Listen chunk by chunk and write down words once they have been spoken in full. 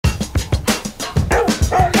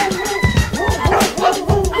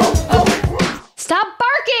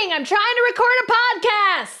I'm trying to record a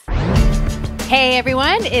podcast. Hey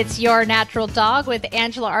everyone, it's Your Natural Dog with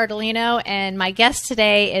Angela Ardolino, and my guest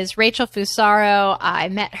today is Rachel Fusaro. I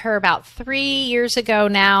met her about 3 years ago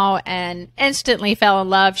now and instantly fell in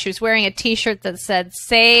love. She was wearing a t-shirt that said,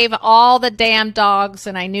 "Save all the damn dogs,"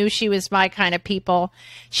 and I knew she was my kind of people.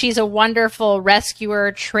 She's a wonderful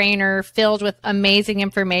rescuer, trainer, filled with amazing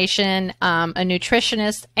information, a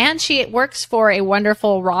nutritionist, and she works for a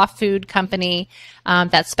wonderful raw food company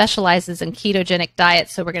that specializes in ketogenic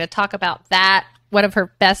diets. So we're going to talk about that, what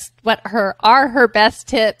are her best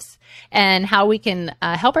tips, and how we can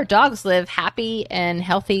help our dogs live happy and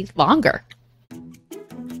healthy longer.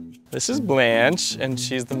 This is Blanche, and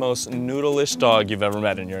she's the most noodle-ish dog you've ever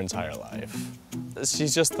met in your entire life.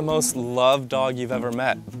 She's just the most loved dog you've ever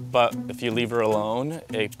met, but if you leave her alone,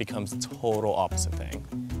 it becomes the total opposite thing.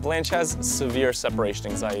 Blanche has severe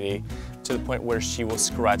separation anxiety to the point where she will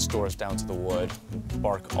scratch doors down to the wood,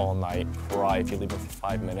 bark all night, cry if you leave her for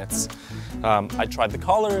 5 minutes. I tried the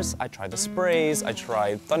collars, I tried the sprays, I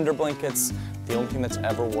tried thunder blankets. The only thing that's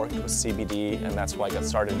ever worked was CBD, and that's why I got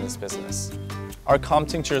started in this business. Our calm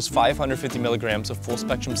tincture is 550 milligrams of full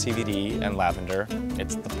spectrum CBD and lavender.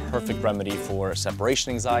 It's the perfect remedy for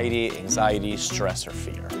separation anxiety, stress, or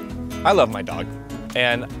fear. I love my dog,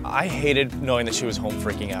 and I hated knowing that she was home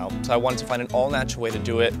freaking out. So I wanted to find an all-natural way to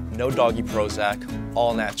do it. No doggy Prozac,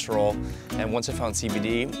 all natural. And once I found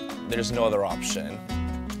CBD, there's no other option.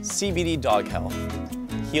 CBD Dog Health,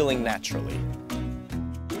 healing naturally.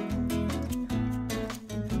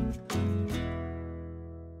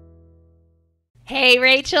 Hey,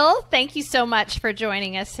 Rachel, thank you so much for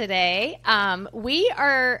joining us today. I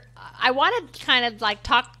want to kind of like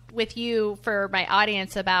talk with you for my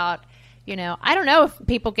audience about, I don't know if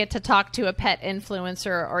people get to talk to a pet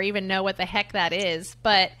influencer or even know what the heck that is,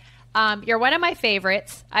 but you're one of my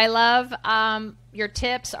favorites. I love your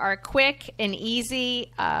tips are quick and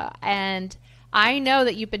easy, and I know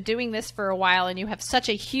that you've been doing this for a while and you have such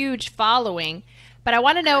a huge following. But I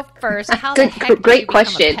want to know first, how the heck did you become a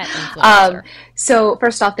pet influencer? So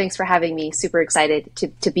first off, thanks for having me. Super excited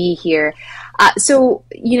to be here.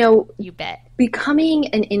 You bet. Becoming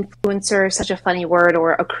an influencer, such a funny word,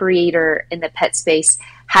 or a creator in the pet space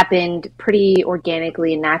happened pretty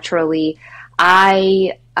organically and naturally.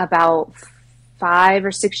 I, about 5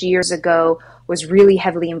 or 6 years ago, was really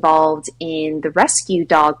heavily involved in the rescue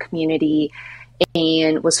dog community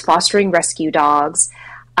and was fostering rescue dogs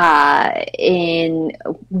in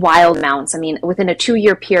wild amounts. I mean, within a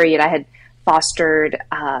 2-year period, I had fostered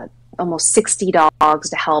almost 60 dogs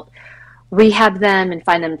to help rehab them and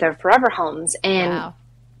find them their forever homes. And wow.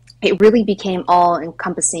 It really became all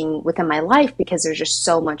encompassing within my life because there's just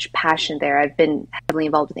so much passion there. I've been heavily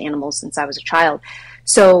involved with animals since I was a child.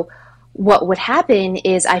 So what would happen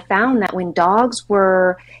is I found that when dogs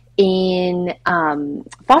were in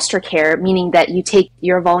foster care, meaning that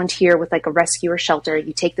you're a volunteer with like a rescue or shelter,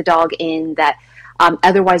 you take the dog in that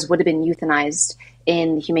otherwise would have been euthanized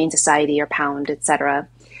in the Humane Society or Pound, etc.,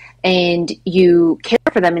 and you care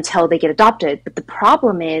for them until they get adopted. But the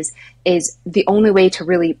problem is the only way to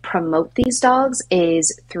really promote these dogs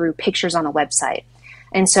is through pictures on a website.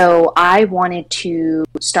 And so I wanted to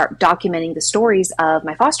start documenting the stories of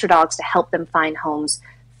my foster dogs to help them find homes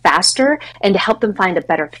faster and to help them find a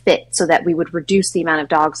better fit so that we would reduce the amount of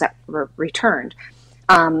dogs that were returned.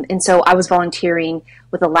 And so I was volunteering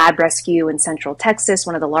with a lab rescue in Central Texas,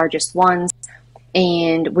 one of the largest ones,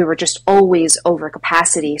 and we were just always over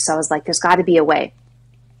capacity. So I was like, there's got to be a way.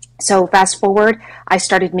 So fast forward, I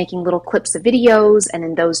started making little clips of videos, and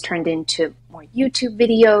then those turned into more YouTube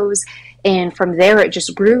videos. And from there, it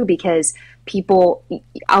just grew because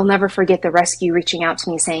I'll never forget the rescue reaching out to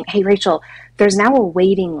me saying, "Hey, Rachel, there's now a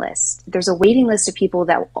waiting list. There's a waiting list of people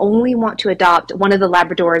that only want to adopt one of the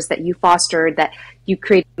Labradors that you fostered, that you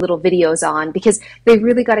created little videos on," because they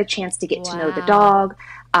really got a chance to get to know the dog.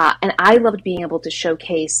 And I loved being able to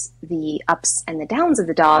showcase the ups and the downs of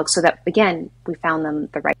the dog so that, again, we found them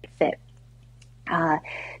the right fit.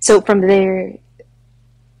 So from there...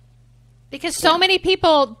 Because so many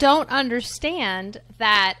people don't understand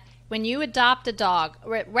that when you adopt a dog,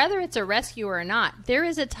 whether it's a rescue or not, there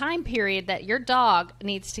is a time period that your dog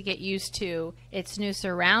needs to get used to its new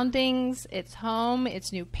surroundings, its home,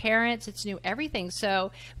 its new parents, its new everything.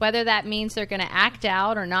 So whether that means they're going to act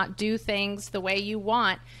out or not do things the way you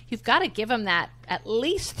want, you've got to give them that at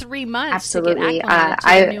least 3 months Absolutely. to get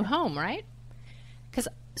acclimated to a new home, right? Because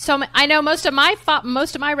I know most of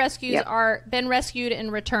my rescues are been rescued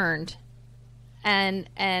and returned. And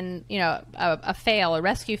a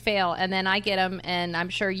rescue fail, and then I get them, and I'm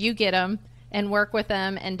sure you get them, and work with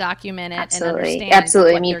them and document it. Absolutely. And understand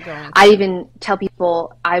Absolutely. what I mean, they're going through. I even tell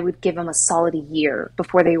people I would give them a solid year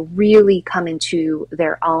before they really come into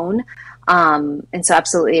their own. And so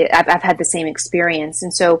absolutely, I've had the same experience.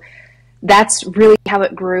 And so that's really how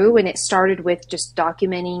it grew. And it started with just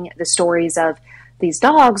documenting the stories of these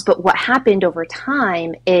dogs. But what happened over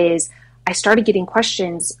time is I started getting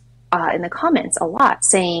questions in the comments a lot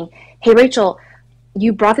saying, hey, Rachel,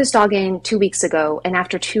 you brought this dog in 2 weeks ago, and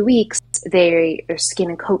after 2 weeks, their skin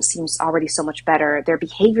and coat seems already so much better. Their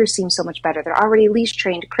behavior seems so much better. They're already leash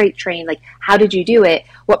trained, crate trained. Like, how did you do it?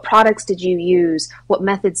 What products did you use? What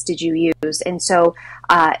methods did you use? And so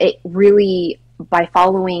it really, by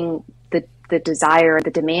following the desire,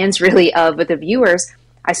 the demands really of the viewers,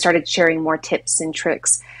 I started sharing more tips and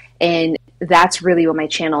tricks. And that's really when my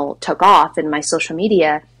channel took off and my social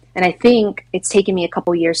media. And I think it's taken me a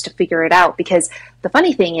couple years to figure it out, because the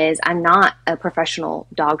funny thing is I'm not a professional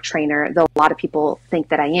dog trainer, though a lot of people think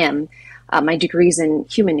that I am. My degree's in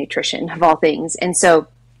human nutrition, of all things. And so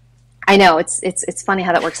I know it's funny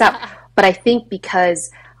how that works out. But I think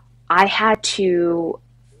because I had to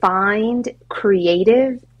find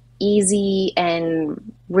creative, easy,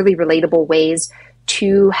 and really relatable ways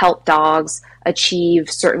to help dogs achieve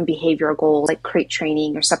certain behavioral goals like crate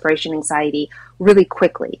training or separation anxiety really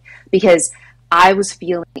quickly, because I was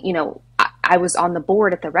feeling, I was on the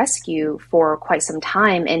board at the rescue for quite some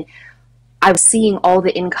time, and I was seeing all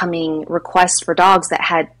the incoming requests for dogs that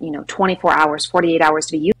had, 24 hours, 48 hours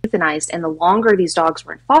to be euthanized. And the longer these dogs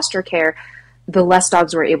were in foster care, the less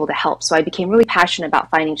dogs were able to help. So I became really passionate about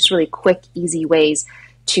finding just really quick, easy ways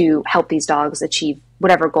to help these dogs achieve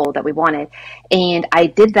whatever goal that we wanted. And I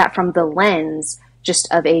did that from the lens just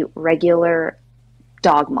of a regular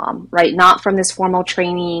dog mom, right? Not from this formal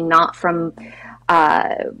training, not from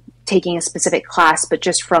taking a specific class, but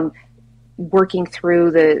just from working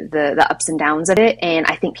through the ups and downs of it. And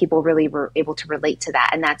I think people really were able to relate to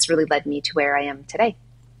that. And that's really led me to where I am today.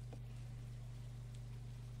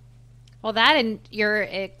 Well, that, and you're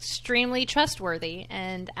extremely trustworthy.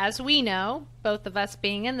 And as we know, both of us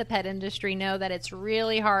being in the pet industry know that it's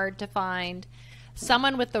really hard to find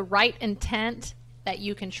someone with the right intent that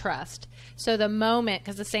you can trust. So the moment,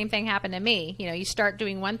 because the same thing happened to me, you start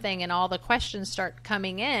doing one thing and all the questions start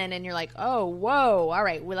coming in and you're like, oh, whoa, all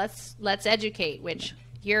right, well, let's educate, which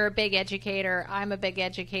you're a big educator. I'm a big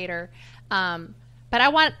educator. But I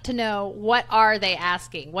want to know, what are they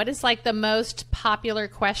asking? What is like the most popular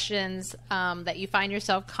questions that you find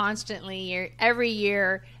yourself constantly every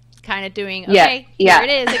year kind of doing, okay, here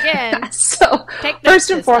it is again. So first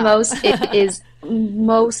and foremost, it is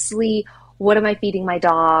mostly, what am I feeding my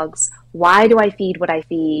dogs? Why do I feed what I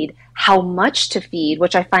feed? How much to feed,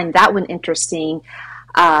 which I find that one interesting.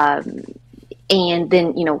 And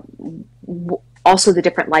then, also the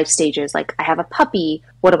different life stages. Like, I have a puppy,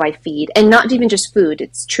 what do I feed? And not even just food,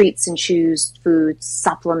 it's treats and chews, food,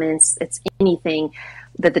 supplements, it's anything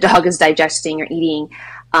that the dog is digesting or eating.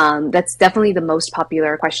 That's definitely the most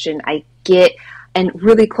popular question I get. And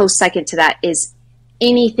really close second to that is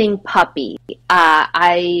anything puppy.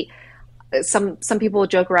 Some people will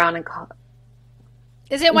joke around and call.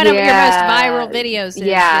 Is it one of your most viral videos? Is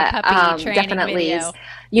your puppy training definitely video? Is.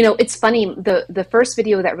 It's funny. The first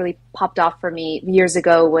video that really popped off for me years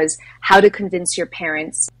ago was how to convince your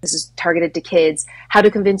parents. This is targeted to kids. How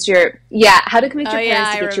to convince your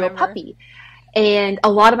parents to get you a puppy. And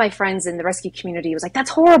a lot of my friends in the rescue community was like, "That's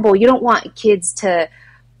horrible. You don't want kids to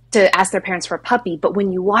ask their parents for a puppy." But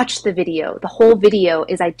when you watch the video, the whole video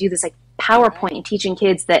is I do this like PowerPoint and teaching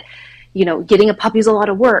kids that getting a puppy is a lot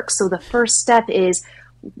of work. So the first step is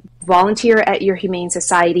volunteer at your humane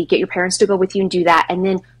society, get your parents to go with you and do that, and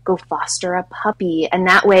then go foster a puppy. And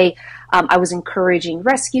that way I was encouraging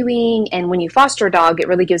rescuing. And when you foster a dog, it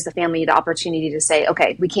really gives the family the opportunity to say,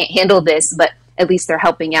 okay, we can't handle this, but at least they're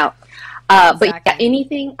helping out. But yeah,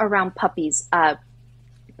 anything around puppies,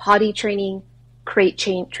 potty training, crate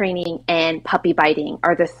training, and puppy biting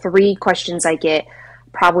are the three questions I get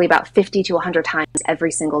probably about 50 to 100 times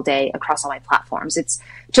every single day across all my platforms. It's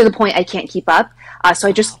to the point I can't keep up. So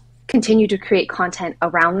I just continue to create content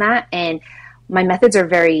around that. And my methods are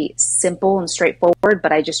very simple and straightforward,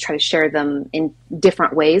 but I just try to share them in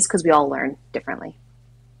different ways because we all learn differently.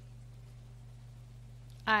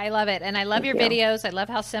 I love it. And I love your videos. I love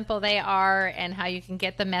how simple they are and how you can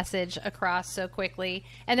get the message across so quickly.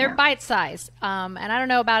 And they're bite-sized. And I don't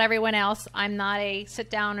know about everyone else. I'm not a sit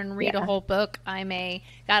down and read a whole book. I'm a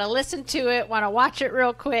got to listen to it, want to watch it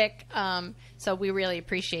real quick. So we really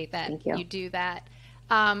appreciate that you do that.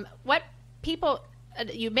 What people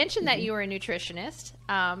you mentioned that you were a nutritionist,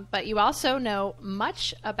 but you also know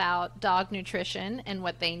much about dog nutrition and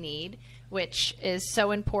what they need, which is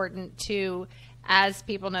so important to, as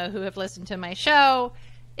people know who have listened to my show,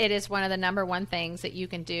 it is one of the number one things that you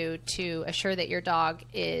can do to assure that your dog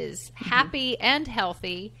is happy and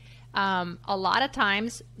healthy. A lot of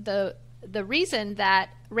times, the reason that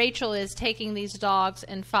Rachel is taking these dogs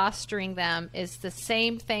and fostering them is the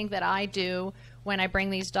same thing that I do when I bring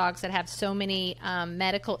these dogs that have so many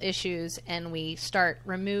medical issues, and we start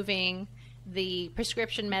removing the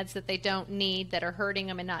prescription meds that they don't need that are hurting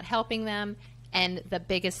them and not helping them. And the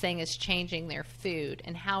biggest thing is changing their food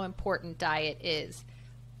and how important diet is.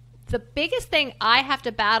 The biggest thing I have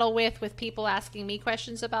to battle with people asking me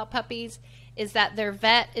questions about puppies is that their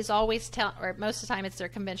vet is always or most of the time it's their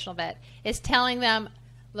conventional vet, is telling them,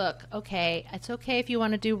 look, okay, it's okay if you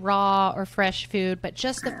want to do raw or fresh food, but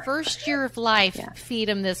just the first year of life, feed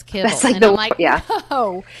them this kibble. Like and I'm like,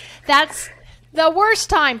 no, that's the worst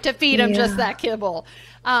time to feed them just that kibble.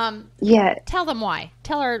 Tell them why.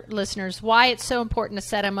 Tell our listeners why it's so important to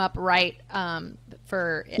set them up right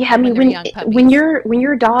for young puppies. When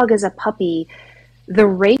your dog is a puppy, the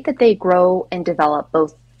rate that they grow and develop,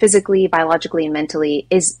 both physically, biologically, and mentally,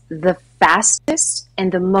 is the fastest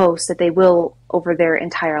and the most that they will over their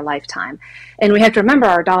entire lifetime. And we have to remember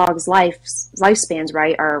our dogs' lifespans,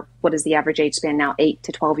 right, are, what is the average age span now? 8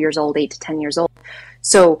 to 12 years old, 8 to 10 years old.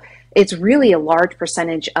 So it's really a large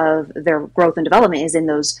percentage of their growth and development is in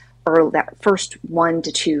that first 1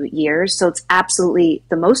 to 2 years. So it's absolutely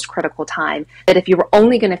the most critical time that if you were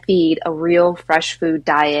only going to feed a real fresh food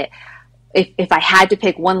diet, if I had to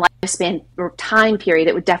pick one lifespan or time period,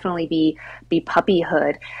 it would definitely be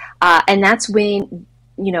puppyhood. And that's when,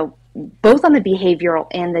 both on the behavioral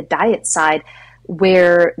and the diet side,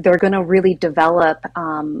 where they're going to really develop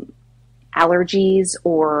allergies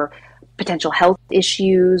or potential health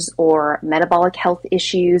issues or metabolic health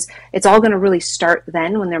issues. It's all going to really start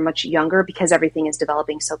then when they're much younger because everything is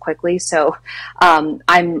developing so quickly. So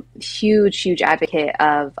I'm huge advocate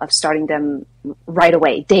of starting them right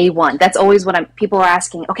away, day one. That's always what people are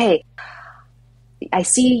asking. Okay, I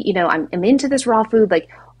see, I'm into this raw food. Like,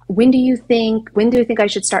 when do you think I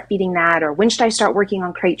should start feeding that? Or when should I start working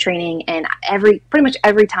on crate training? And pretty much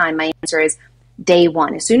every time my answer is day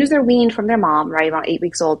one. As soon as they're weaned from their mom, right, around 8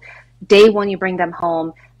 weeks old, day one, you bring them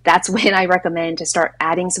home. That's when I recommend to start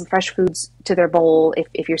adding some fresh foods to their bowl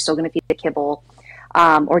if you're still going to feed the kibble,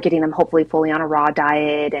 or getting them hopefully fully on a raw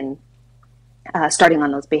diet and starting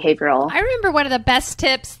on those behavioral. I remember one of the best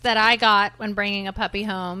tips that I got when bringing a puppy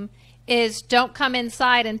home is don't come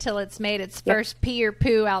inside until it's made its first pee or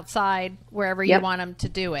poo outside wherever you want them to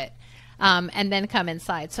do it. And then come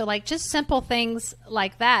inside. So like just simple things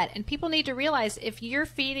like that. And people need to realize if you're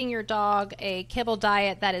feeding your dog a kibble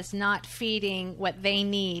diet that is not feeding what they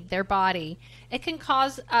need, their body, it can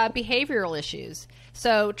cause behavioral issues.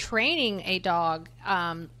 So training a dog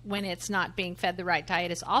when it's not being fed the right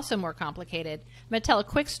diet is also more complicated. I'm going to tell a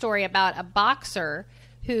quick story about a boxer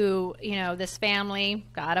who, this family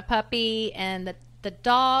got a puppy and the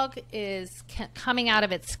dog is coming out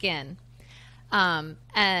of its skin.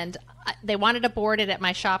 And they wanted to board it at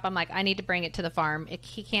my shop. I'm like, I need to bring it to the farm.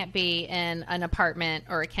 He can't be in an apartment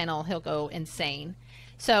or a kennel. He'll go insane.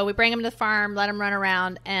 So we bring him to the farm, let him run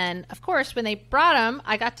around. And of course, when they brought him,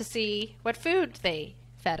 I got to see what food they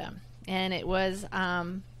fed him. And it was,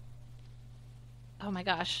 oh my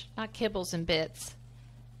gosh, not kibbles and bits.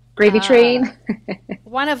 Gravy train.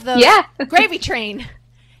 One of those. Yeah. Gravy train.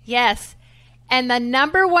 Yes. And the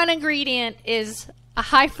number one ingredient is a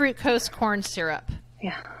high fructose corn syrup.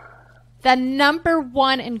 Yeah. The number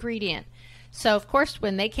one ingredient. So, of course,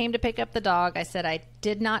 when they came to pick up the dog, I said, I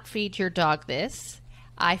did not feed your dog this.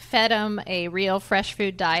 I fed him a real fresh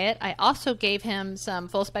food diet. I also gave him some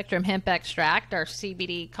full spectrum hemp extract, our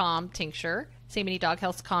CBD calm tincture, CBD Dog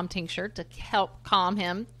Health Calm tincture, to help calm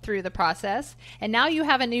him through the process. And now you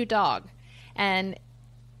have a new dog. And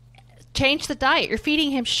change the diet. You're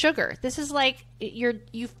feeding him sugar. This is like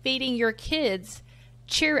you feeding your kids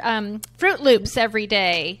Fruit Loops every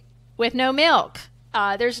day with no milk.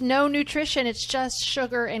 There's no nutrition. It's just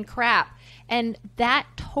sugar and crap. And that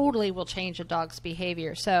totally will change a dog's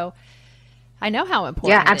behavior. So I know how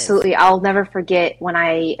important it is. Yeah, absolutely. I'll never forget when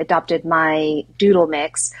I adopted my doodle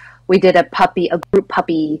mix, we did a group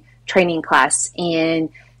puppy training class. And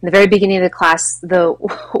in the very beginning of the class, the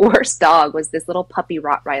worst dog was this little puppy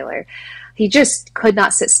Rottweiler. He just could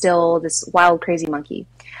not sit still, this wild, crazy monkey.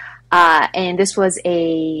 And this was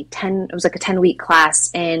it was like a 10-week class,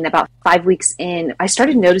 and about 5 weeks in, I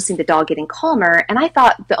started noticing the dog getting calmer, and I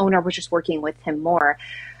thought the owner was just working with him more.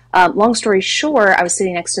 Long story short, I was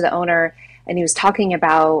sitting next to the owner, and he was talking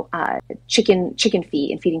about chicken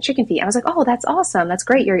feed and feeding chicken feed. I was like, oh, that's awesome. That's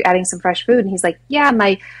great. You're adding some fresh food. And he's like, yeah,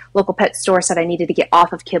 my local pet store said I needed to get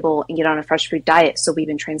off of kibble and get on a fresh food diet. So we've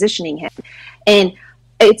been transitioning him. And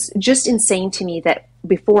it's just insane to me that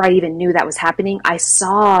before I even knew that was happening, I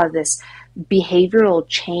saw this behavioral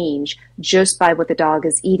change just by what the dog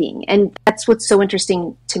is eating. And that's what's so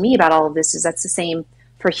interesting to me about all of this, is that's the same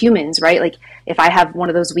for humans, right? Like if I have one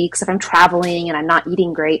of those weeks, if I'm traveling and I'm not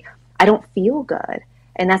eating great, I don't feel good.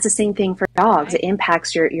 And that's the same thing for dogs. It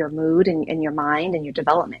impacts your mood and your mind and your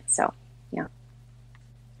development. So, yeah.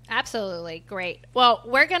 Absolutely. Great. Well,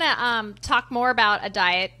 we're going to talk more about a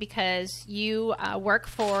diet because you work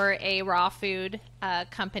for a raw food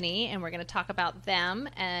company, and we're going to talk about them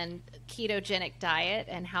and ketogenic diet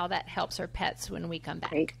and how that helps our pets when we come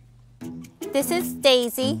back. Great. This is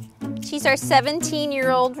Daisy. She's our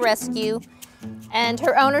 17-year-old rescue, and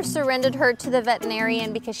her owner surrendered her to the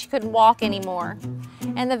veterinarian because she couldn't walk anymore.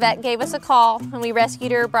 And the vet gave us a call, and we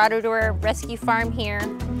rescued her, brought her to our rescue farm here.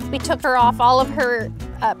 We took her off all of her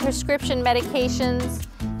prescription medications.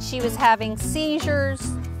 She was having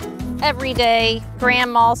seizures every day,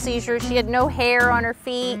 grand mal seizures. She had no hair on her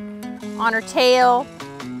feet, on her tail.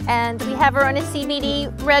 And we have her on a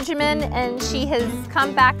CBD regimen, and she has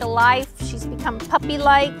come back to life. She's become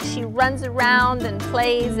puppy-like. She runs around and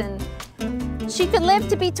plays, and she could live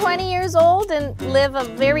to be 20 years old and live a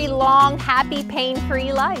very long, happy,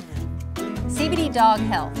 pain-free life. CBD Dog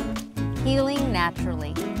Health, healing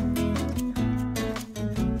naturally.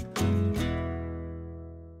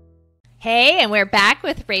 Hey, and we're back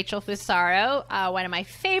with Rachel Fusaro, one of my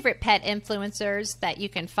favorite pet influencers that you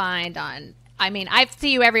can find on, I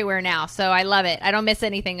see you everywhere now, so I love it. I don't miss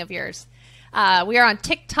anything of yours. We are on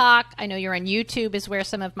TikTok. I know you're on YouTube is where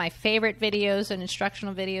some of my favorite videos and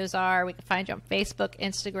instructional videos are. We can find you on Facebook,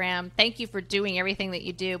 Instagram. Thank you for doing everything that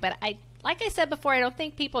you do. But like I said before, I don't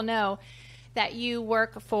think people know that you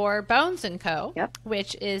work for Bones & Co., Yep.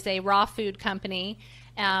 which is a raw food company.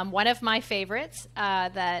 One of my favorites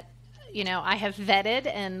that, I have vetted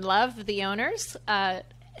and love the owners.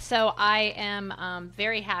 So I am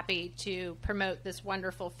very happy to promote this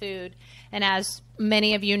wonderful food. And as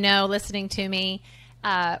many of you know, listening to me,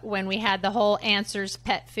 when we had the whole Answers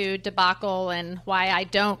pet food debacle and why I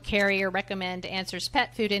don't carry or recommend Answers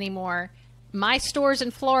pet food anymore, my stores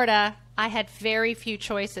in Florida, I had very few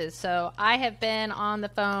choices. So I have been on the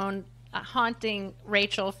phone haunting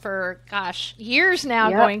Rachel for, years now,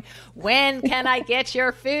 Yep. going, when can I get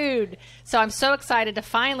your food? So I'm so excited to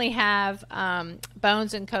finally have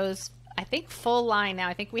Bones & Co.'s, I think, full line now.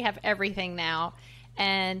 I think we have everything now.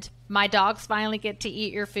 And my dogs finally get to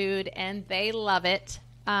eat your food, and they love it.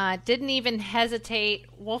 Didn't even hesitate,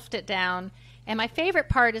 wolfed it down. And my favorite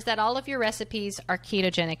part is that all of your recipes are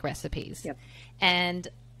ketogenic recipes. Yep. And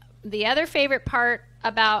the other favorite part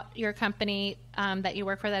about your company that you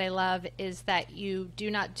work for that I love is that you do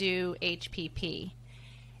not do HPP,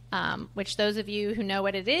 which those of you who know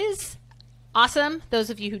what it is, awesome. Those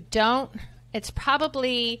of you who don't, it's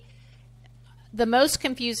probably the most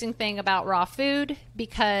confusing thing about raw food,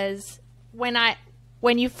 because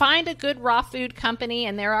when you find a good raw food company,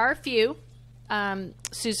 and there are a few,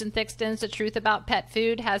 Susan Thixton's The Truth About Pet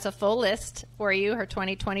Food has a full list for you. Her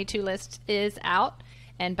 2022 list is out,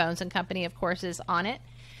 and Bones & Company, of course, is on it.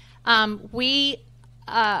 We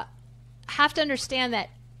have to understand that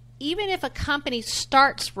even if a company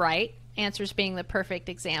starts right, Answers being the perfect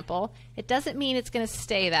example, it doesn't mean it's going to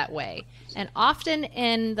stay that way. And often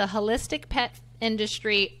in the holistic pet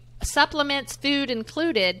industry, supplements, food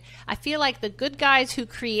included, I feel like the good guys who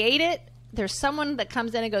create it, there's someone that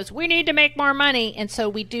comes in and goes, we need to make more money. And so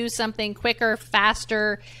we do something quicker,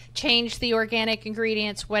 faster, change the organic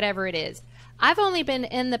ingredients, whatever it is. I've only been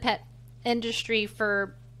in the pet industry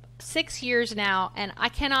for 6 years now, and I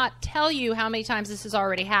cannot tell you how many times this has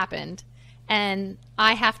already happened. And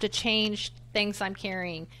I have to change things I'm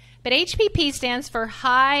carrying. But HPP stands for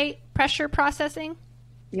high pressure processing.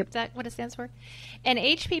 Yep. Is that what it stands for? And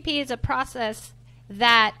HPP is a process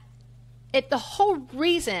that the whole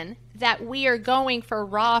reason that we are going for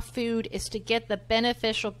raw food is to get the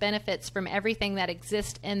beneficial benefits from everything that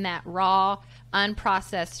exists in that raw,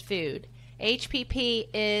 unprocessed food. HPP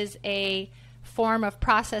is a form of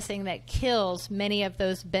processing that kills many of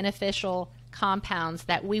those beneficial compounds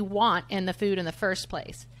that we want in the food in the first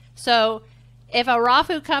place. So if a raw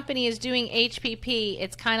food company is doing HPP,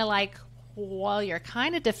 it's kind of like, well, you're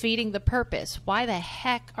kind of defeating the purpose. Why the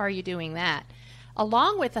heck are you doing that?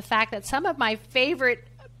 Along with the fact that some of my favorite,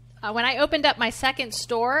 when I opened up my second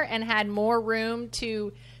store and had more room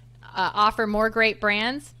to offer more great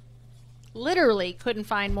brands, literally couldn't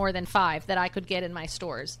find more than 5 that I could get in my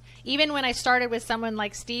stores. Even when I started with someone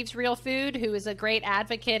like Steve's Real Food, who is a great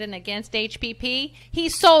advocate and against HPP, he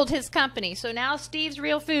sold his company. So now Steve's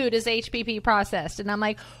Real Food is HPP processed. And I'm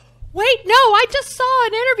like, wait, no, I just saw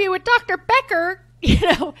an interview with Dr. Becker,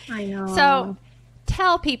 I know. So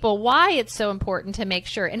tell people why it's so important to make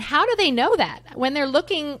sure. And how do they know that? When they're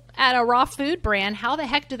looking at a raw food brand, how the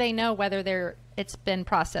heck do they know whether it's been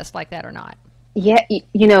processed like that or not? Yeah,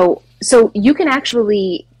 so you can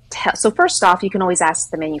actually tell. So first off, you can always ask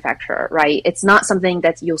the manufacturer, right? It's not something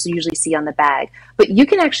that you'll usually see on the bag, but you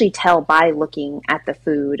can actually tell by looking at the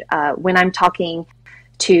food. When I'm talking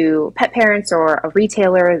to pet parents or a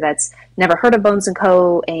retailer that's never heard of Bones &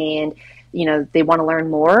 Co. and they want to learn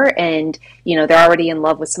more and, they're already in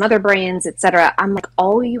love with some other brands, etc. I'm like,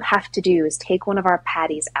 all you have to do is take one of our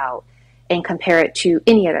patties out and compare it to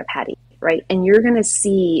any other patty, right? And you're going to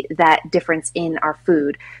see that difference in our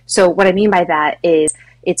food. So what I mean by that is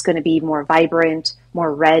it's going to be more vibrant,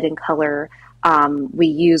 more red in color. We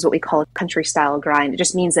use what we call a country style grind. It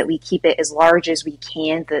just means that we keep it as large as we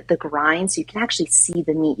can, the grind, so you can actually see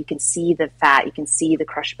the meat, you can see the fat, you can see the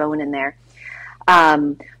crushed bone in there.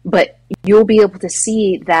 But you'll be able to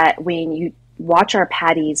see that when you watch our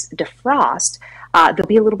patties defrost, there'll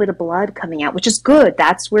be a little bit of blood coming out, which is good.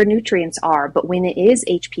 That's where nutrients are. But when it is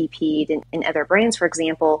HPP'd in other brands, for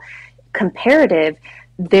example, comparative,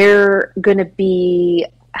 they're going to be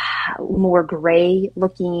more gray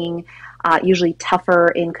looking, usually tougher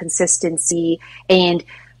in consistency. And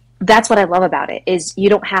that's what I love about it, is you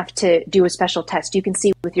don't have to do a special test. You can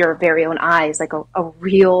see with your very own eyes, like a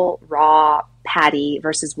real raw patty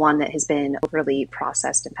versus one that has been overly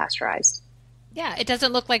processed and pasteurized. Yeah, it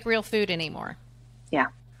doesn't look like real food anymore. Yeah.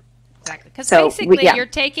 Exactly. Because basically yeah. You're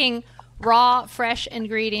taking raw, fresh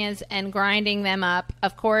ingredients and grinding them up.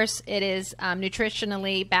 Of course, it is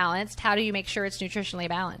nutritionally balanced. How do you make sure it's nutritionally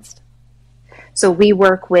balanced? So we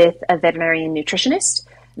work with a veterinarian nutritionist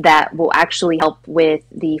that will actually help with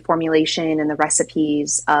the formulation and the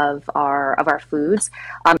recipes of our foods.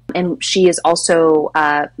 And she is also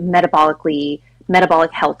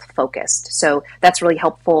metabolic health focused. So that's really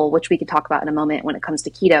helpful, which we could talk about in a moment when it comes to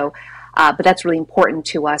keto. But that's really important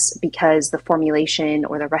to us because the formulation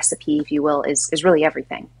or the recipe, if you will, is really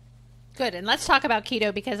everything. Good. And let's talk about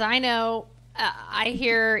keto, because I know I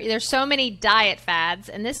hear there's so many diet fads,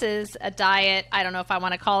 and this is a diet. I don't know if I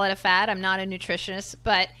want to call it a fad. I'm not a nutritionist,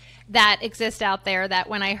 but that exists out there that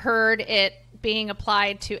when I heard it being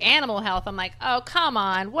applied to animal health, I'm like, oh, come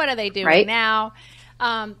on. What are they doing now?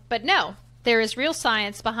 But no, there is real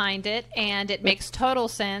science behind it, and it makes total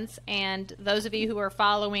sense. And those of you who are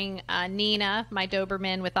following Nina, my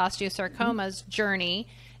Doberman with osteosarcoma's journey,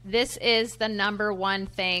 this is the number one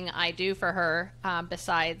thing I do for her,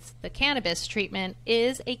 besides the cannabis treatment,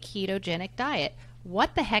 is a ketogenic diet.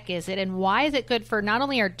 What the heck is it, and why is it good for not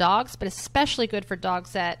only our dogs, but especially good for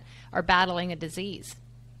dogs that are battling a disease?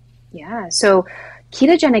 Yeah, so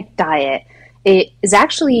ketogenic diet, it is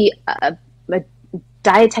actually a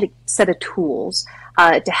dietetic set of tools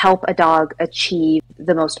to help a dog achieve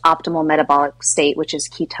the most optimal metabolic state, which is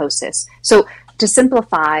ketosis. So to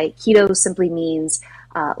simplify, keto simply means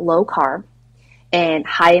low carb and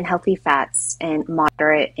high in healthy fats and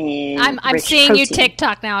moderate in I'm rich seeing protein. you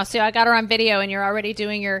TikTok now, so I got her on video, and you're already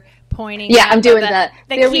doing your pointing. Yeah, I'm doing the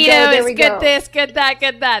there keto is good this, good that,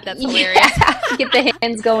 good that. That's hilarious. Yeah. Get the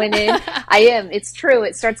hands going in. I am. It's true.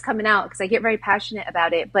 It starts coming out because I get very passionate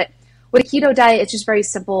about it. But with a keto diet, it's just very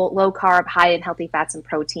simple, low carb, high in healthy fats and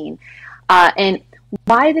protein. And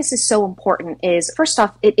why this is so important is, first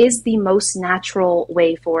off, it is the most natural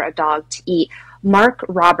way for a dog to eat. Mark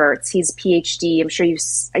Roberts, he's a PhD. I'm sure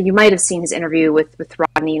you might have seen his interview with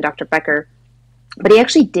Rodney and Dr. Becker, but he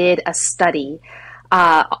actually did a study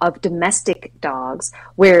of domestic dogs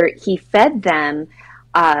where he fed them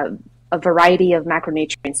a variety of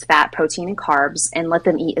macronutrients, fat, protein, and carbs, and let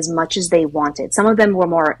them eat as much as they wanted. Some of them were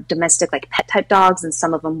more domestic, like pet type dogs, and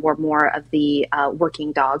some of them were more of the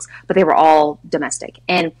working dogs, but they were all domestic.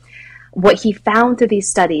 And what he found through these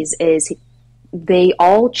studies is they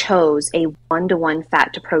all chose a 1-to-1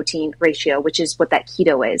 fat to protein ratio, which is what that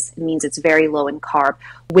keto is. It means it's very low in carb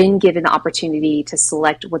when given the opportunity to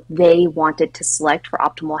select what they wanted to select for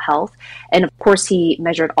optimal health. And of course, he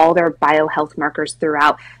measured all their biohealth markers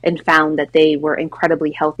throughout and found that they were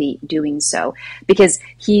incredibly healthy doing so, because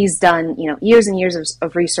he's done, years and years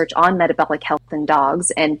of research on metabolic health in dogs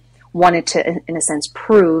and wanted to, in a sense,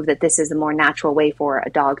 prove that this is the more natural way for a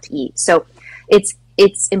dog to eat. So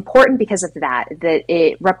it's important because of that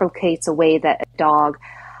it replicates a way that a dog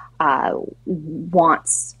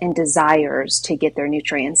wants and desires to get their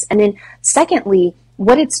nutrients. And then secondly,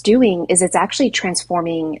 what it's doing is it's actually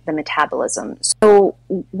transforming the metabolism. So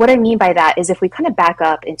what I mean by that is if we kind of back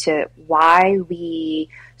up into why we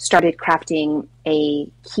started crafting a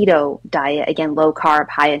keto diet, again, low carb,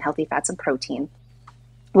 high in healthy fats and protein,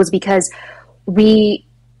 was because we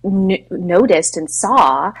noticed and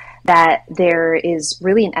saw that there is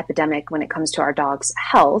really an epidemic when it comes to our dog's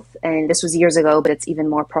health. And this was years ago, but it's even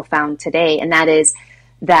more profound today. And that is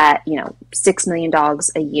that, 6 million dogs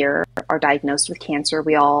a year are diagnosed with cancer.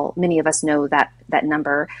 Many of us know that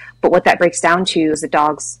number. But what that breaks down to is the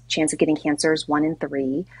dog's chance of getting cancer is 1 in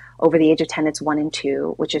 3. Over the age of 10, it's 1 in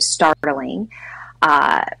 2, which is startling.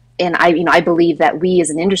 And I believe that we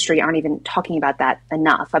as an industry aren't even talking about that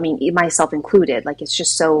enough. I mean, myself included,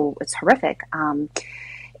 it's horrific.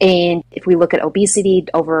 And if we look at obesity,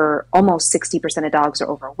 over almost 60% of dogs are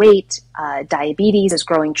overweight. Diabetes is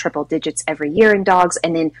growing triple digits every year in dogs.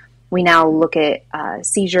 And then we now look at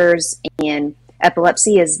seizures, and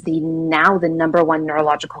epilepsy is now the number one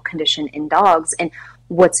neurological condition in dogs. And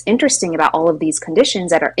what's interesting about all of these conditions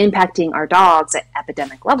that are impacting our dogs at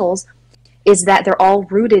epidemic levels is that they're all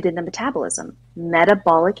rooted in the metabolism.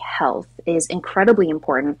 Metabolic health is incredibly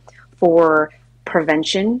important for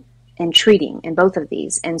prevention and treating in both of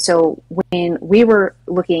these. And so when we were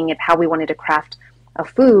looking at how we wanted to craft a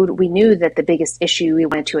food, we knew that the biggest issue we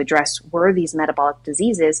wanted to address were these metabolic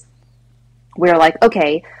diseases. We were like,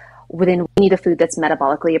 okay, well, then we need a food that's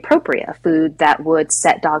metabolically appropriate, a food that would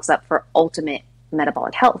set dogs up for ultimate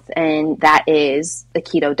metabolic health. And that is the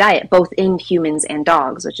keto diet, both in humans and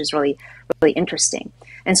dogs, which is really, really interesting.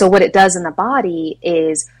 And so what it does in the body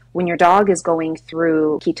is when your dog is going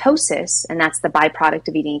through ketosis, and that's the byproduct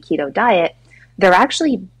of eating a keto diet, they're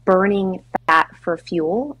actually burning fat for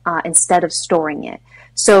fuel instead of storing it.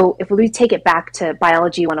 So if we take it back to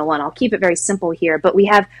biology 101, I'll keep it very simple here, but we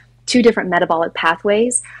have 2 different metabolic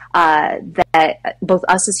pathways that both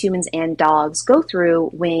us as humans and dogs go through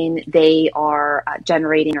when they are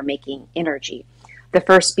generating or making energy. The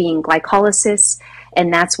first being glycolysis,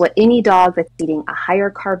 and that's what any dog that's eating a higher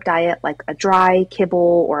carb diet, like a dry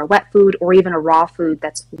kibble or a wet food, or even a raw food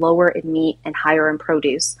that's lower in meat and higher in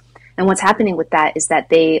produce. And what's happening with that is that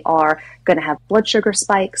they are going to have blood sugar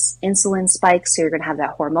spikes, insulin spikes, so you're going to have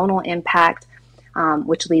that hormonal impact,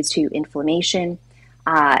 which leads to inflammation.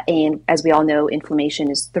 And as we all know, inflammation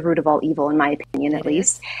is the root of all evil, in my opinion, at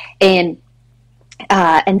least. And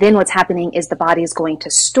then what's happening is the body is going to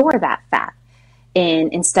store that fat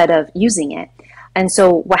instead of using it. And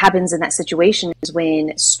so what happens in that situation is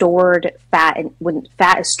when fat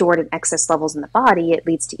is stored in excess levels in the body, it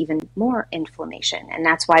leads to even more inflammation. And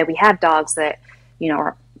that's why we have dogs that,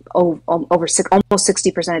 are almost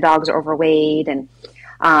 60% of dogs are overweight. And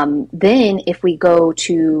then if we go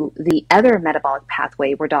to the other metabolic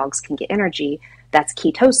pathway where dogs can get energy, that's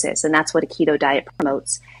ketosis. And that's what a keto diet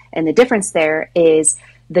promotes. And the difference there is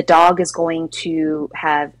the dog is going to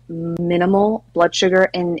have minimal blood sugar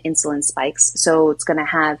and insulin spikes. So it's going to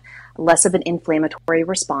have less of an inflammatory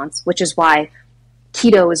response, which is why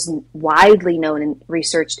keto is widely known and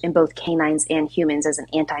researched in both canines and humans as an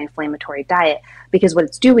anti-inflammatory diet, because what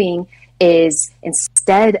it's doing is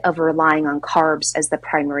instead of relying on carbs as the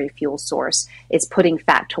primary fuel source, it's putting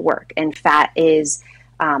fat to work. And fat is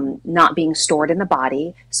not being stored in the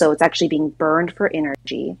body, so it's actually being burned for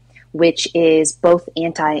energy, which is both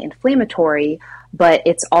anti-inflammatory, but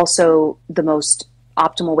it's also the most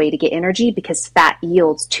optimal way to get energy because fat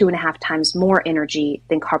yields 2.5 times more energy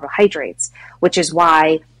than carbohydrates, which is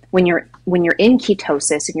why when you're in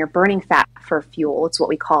ketosis and you're burning fat for fuel, it's what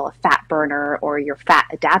we call a fat burner, or you're fat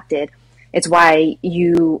adapted. It's why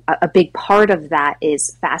a big part of that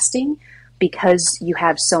is fasting, because you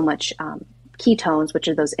have so much ketones, which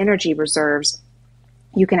are those energy reserves.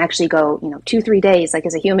 You can actually go, 2-3 days, like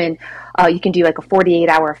as a human, you can do like a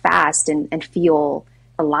 48-hour fast and feel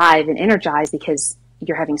alive and energized because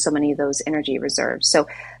you're having so many of those energy reserves. So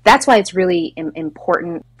that's why it's really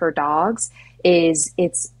important for dogs.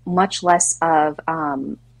 It's much less of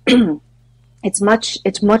it's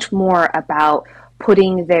much more about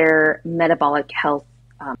putting their metabolic health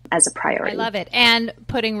as a priority. I love it. And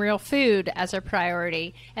putting real food as a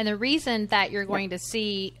priority. And the reason that you're going to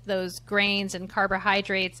see those grains and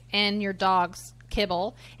carbohydrates in your dog's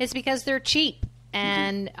kibble is because they're cheap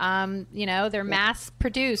and, they're mass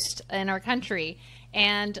produced in our country.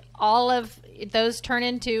 And all of those turn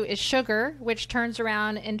into is sugar, which turns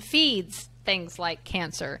around and feeds things like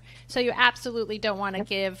cancer. So you absolutely don't want to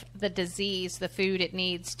give the disease the food it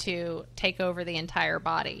needs to take over the entire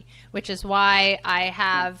body, which is why I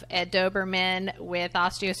have a Doberman with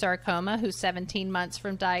osteosarcoma who's 17 months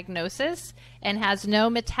from diagnosis and has no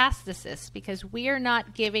metastasis, because we are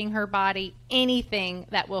not giving her body anything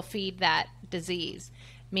that will feed that disease,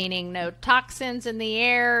 meaning no toxins in the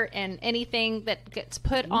air and anything that gets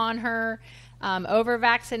put on her. Over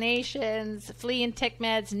vaccinations, flea and tick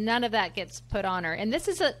meds, none of that gets put on her. And this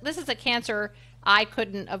is a cancer I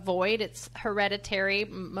couldn't avoid. It's hereditary.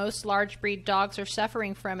 Most large breed dogs are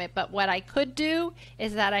suffering from it. But what I could do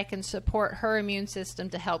is that I can support her immune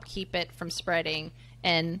system to help keep it from spreading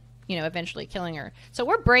and, you know, eventually killing her. So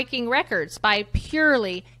we're breaking records by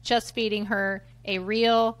purely just feeding her a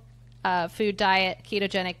real food diet,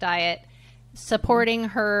 ketogenic diet, supporting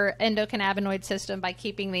her endocannabinoid system by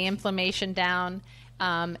keeping the inflammation down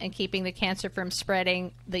and keeping the cancer from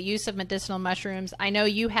spreading, the use of medicinal mushrooms. I know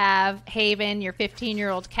you have Haven, your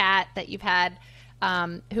 15-year-old cat that you've had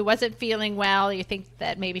who wasn't feeling well. You think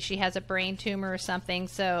that maybe she has a brain tumor or something.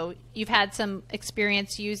 So you've had some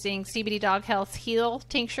experience using CBD Dog Health Heal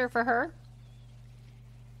tincture for her?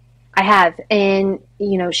 I have. And,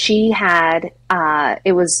 you know, she had,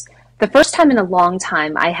 it was the first time in a long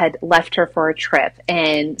time I had left her for a trip.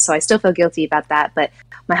 And so I still feel guilty about that. But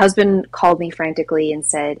my husband called me frantically and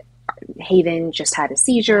said, Haven just had a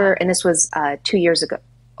seizure. And this was 2 years ago.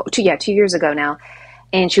 2 years ago now.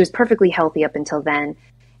 And she was perfectly healthy up until then.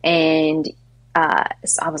 And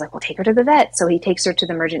so I was like, well, take her to the vet. So he takes her to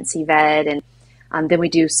the emergency vet. And then we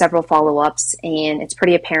do several follow-ups. And it's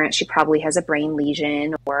pretty apparent she probably has a brain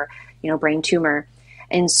lesion or, you know, brain tumor.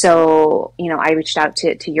 And so, you know, I reached out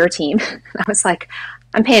to your team. I was like,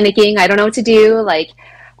 I'm panicking. I don't know what to do. Like,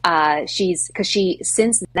 because she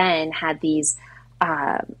since then had these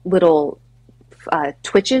little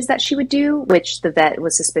twitches that she would do, which the vet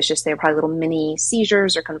was suspicious they were probably little mini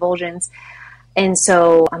seizures or convulsions. And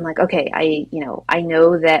so I'm like, okay, I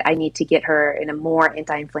know that I need to get her in a more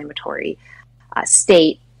anti-inflammatory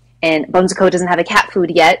state. And Bones & Co. doesn't have a cat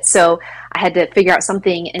food yet, so I had to figure out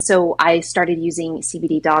something. And so I started using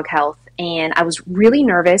CBD Dog Health, and I was really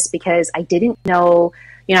nervous because I didn't know,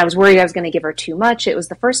 you know, I was worried I was going to give her too much. It was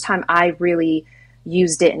the first time I really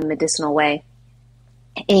used it in a medicinal way.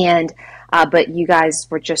 And, but you guys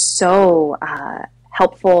were just so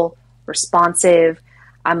helpful, responsive.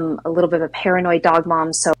 I'm a little bit of a paranoid dog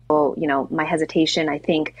mom, so, you know, my hesitation, I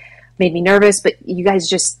think, made me nervous, but you guys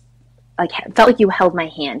just, like, felt like you held my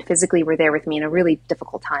hand, physically were there with me in a really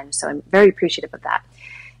difficult time. So I'm very appreciative of that.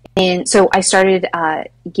 And so I started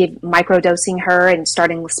microdosing her and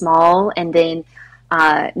starting small. And then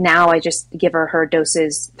now I just give her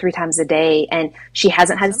doses 3 times a day. And she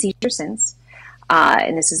hasn't had a seizure since.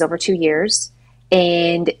 And this is over 2 years.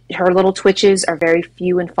 And her little twitches are very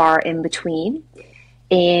few and far in between.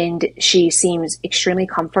 And she seems extremely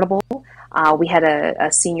comfortable. We had a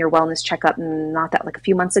senior wellness checkup like a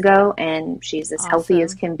few months ago, and she's as healthy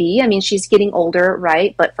as can be. I mean, she's getting older,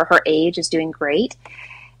 right? But for her age is doing great.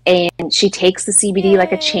 And she takes the CBD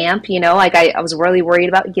like a champ, you know, like I was really worried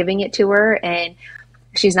about giving it to her, and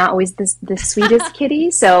she's not always the sweetest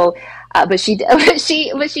kitty. So, but she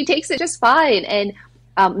takes it just fine. And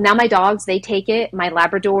now my dogs, they take it. My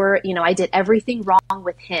Labrador, you know, I did everything wrong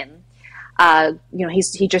with him. You know,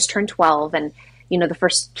 he just turned 12, and you know, the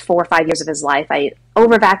first 4 or 5 years of his life, I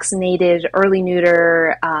over-vaccinated, early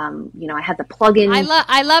neuter. You know, I had the plug-in air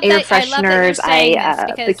fresheners.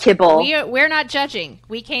 The kibble. We're not judging.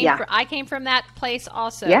 I came from that place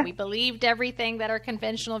also. Yeah. We believed everything that our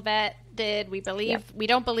conventional vet did. We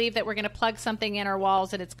don't believe that we're going to plug something in our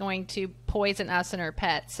walls and it's going to poison us and our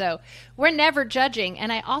pets. So we're never judging.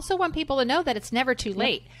 And I also want people to know that it's never too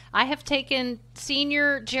late. I have taken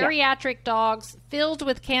senior geriatric dogs filled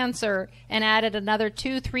with cancer and added another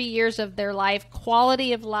 2-3 years of their life,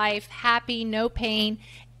 quality of life, happy, no pain.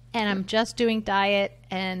 And I'm just doing diet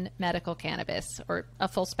and medical cannabis or a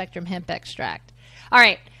full spectrum hemp extract. All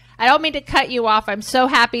right. I don't mean to cut you off. I'm so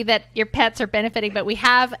happy that your pets are benefiting, but we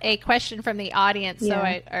have a question from the audience,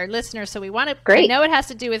 our listeners. So we want to, I know it has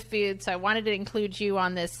to do with food, so I wanted to include you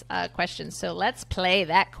on this question. So let's play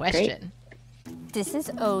that question. Great. This is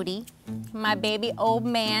Odie, my baby old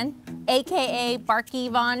man, AKA Barky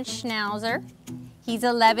Von Schnauzer. He's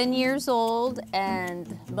 11 years old and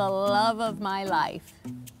the love of my life.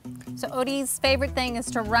 So Odie's favorite thing is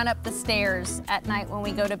to run up the stairs at night when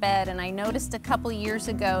we go to bed, and I noticed a couple years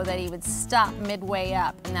ago that he would stop midway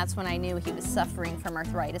up, and that's when I knew he was suffering from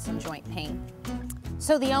arthritis and joint pain.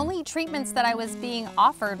 So the only treatments that I was being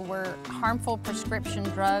offered were harmful prescription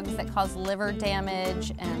drugs that cause liver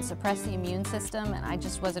damage and suppress the immune system, and I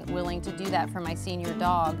just wasn't willing to do that for my senior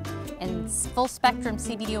dog. And full spectrum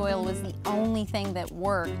CBD oil was the only thing that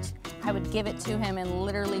worked. I would give it to him, and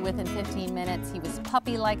literally within 15 minutes he was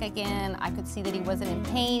puppy-like again. I could see that he wasn't in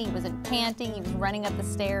pain, he wasn't panting, he was running up the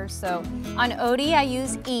stairs. So on Odie I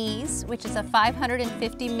use Ease, which is a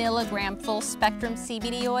 550 milligram full spectrum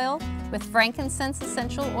CBD oil with frankincense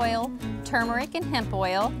essential oil, turmeric, and hemp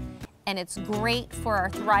oil, and it's great for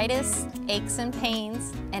arthritis, aches and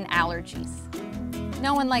pains, and allergies.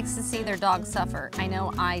 No one likes to see their dog suffer. I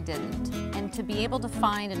know I didn't. And to be able to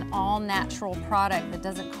find an all-natural product that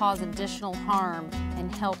doesn't cause additional harm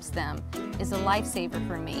and helps them is a lifesaver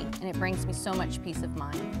for me, and it brings me so much peace of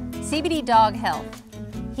mind. CBD Dog Health,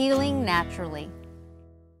 healing naturally.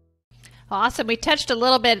 Awesome. We touched a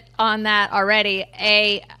little bit on that already.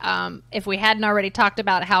 If we hadn't already talked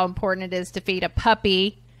about how important it is to feed a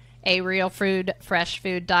puppy a real food, fresh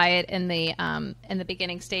food diet in the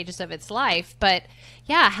beginning stages of its life. But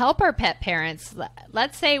yeah, help our pet parents.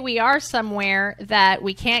 Let's say we are somewhere that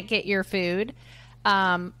we can't get your food.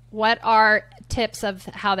 What are tips of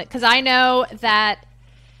how that? Because I know that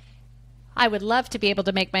I would love to be able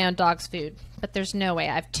to make my own dog's food, but there's no way.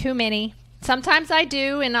 I have too many. Sometimes I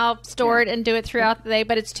do, and I'll store it and do it throughout the day,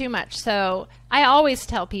 but it's too much. So I always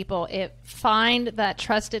tell people, find that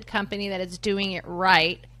trusted company that is doing it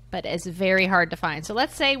right, but it's very hard to find. So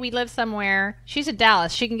let's say we live somewhere. She's in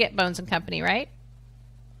Dallas. She can get Bones and Company, right?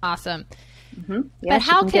 Awesome. Mm-hmm. Yeah, but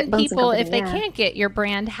how can people, if they can't get your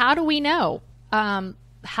brand, how do we know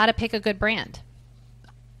how to pick a good brand?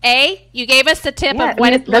 You gave us the tip of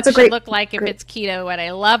what it should look like if it's keto, and I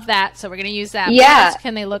love that. So we're going to use that. Yeah. What else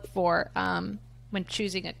can they look for when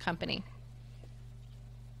choosing a company?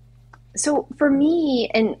 So for me,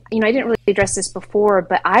 and I didn't really address this before,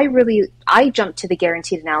 but I jumped to the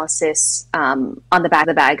guaranteed analysis on the back of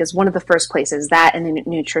the bag as one of the first places, that and the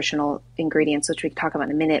nutritional ingredients, which we can talk about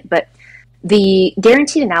in a minute. But the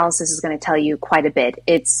guaranteed analysis is going to tell you quite a bit.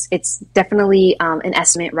 It's definitely an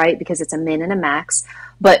estimate, right? Because it's a min and a max.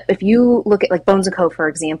 But if you look at like Bones & Co., for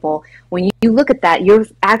example, when you look at that, you're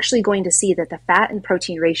actually going to see that the fat and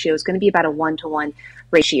protein ratio is going to be about a 1-to-1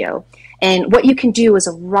 ratio. And what you can do is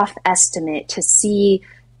a rough estimate to see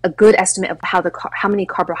a good estimate of how many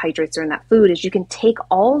carbohydrates are in that food is you can take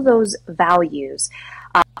all those values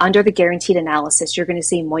under the guaranteed analysis. You're going to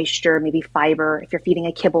see moisture, maybe fiber. If you're feeding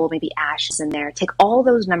a kibble, maybe ash is in there. Take all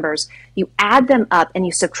those numbers, you add them up, and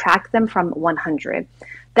you subtract them from 100.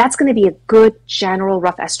 That's going to be a good general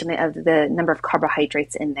rough estimate of the number of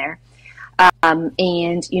carbohydrates in there. And,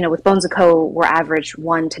 with Bones & Co., we're average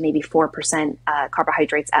 1 to maybe 4%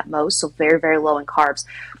 carbohydrates at most, so very, very low in carbs.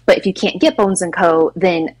 But if you can't get Bones & Co.,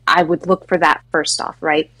 then I would look for that first off,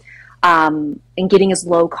 right? And getting as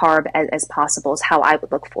low carb as possible is how I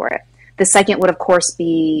would look for it. The second would, of course,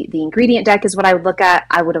 be the ingredient deck is what I would look at.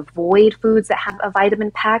 I would avoid foods that have a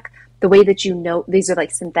vitamin pack. The way that these are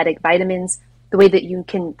like synthetic vitamins. The way that you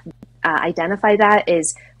can identify that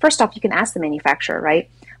is, first off, you can ask the manufacturer, right?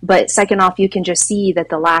 But second off, you can just see that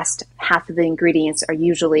the last half of the ingredients are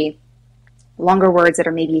usually longer words that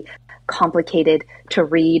are maybe complicated to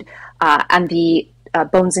read. And the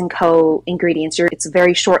Bones & Co. ingredients, it's a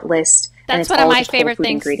very short list. That's one of my favorite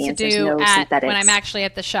things to do when I'm actually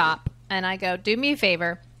at the shop. And I go, do me a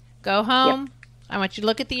favor, go home. Yep. I want you to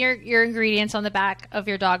look at your ingredients on the back of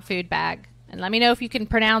your dog food bag. And let me know if you can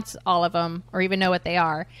pronounce all of them or even know what they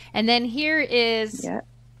are. And then here is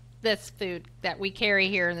this food that we carry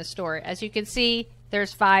here in the store. As you can see,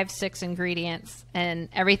 there's 5-6 ingredients and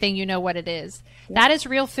everything, you know what it is. That is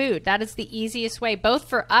real food. That is the easiest way, both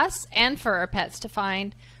for us and for our pets, to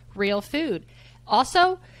find real food.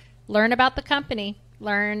 Also, learn about the company.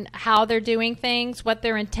 Learn how they're doing things, what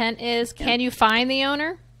their intent is. Can you find the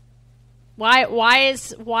owner?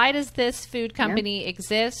 Why does this food company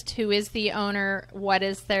exist? Who is the owner? What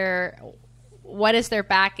is their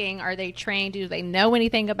backing? Are they trained? Do they know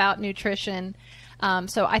anything about nutrition?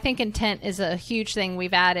 So I think intent is a huge thing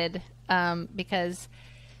we've added because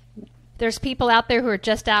there's people out there who are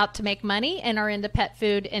just out to make money and are in the pet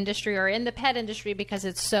food industry or in the pet industry because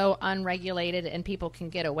it's so unregulated and people can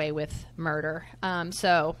get away with murder.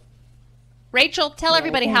 So Rachel, tell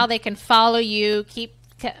everybody how they can follow you,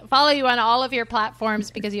 follow you on all of your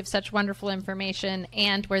platforms because you have such wonderful information,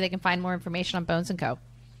 and where they can find more information on Bones & Co.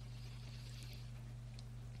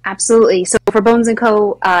 Absolutely. So for Bones &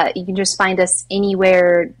 Co., you can just find us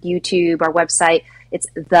anywhere, YouTube, our website. It's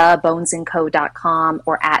thebonesandco.com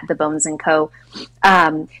or at thebonesandco.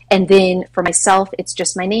 And then for myself, it's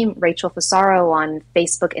just my name, Rachel Fusaro, on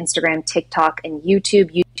Facebook, Instagram, TikTok, and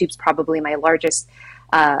YouTube. YouTube's probably my largest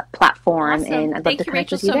platform, Awesome. and I'd love to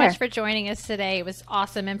connect with you there. Thank you, Rachel, so much for joining us today. It was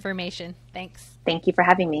awesome information. Thanks. Thank you for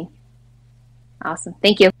having me. Awesome.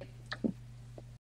 Thank you.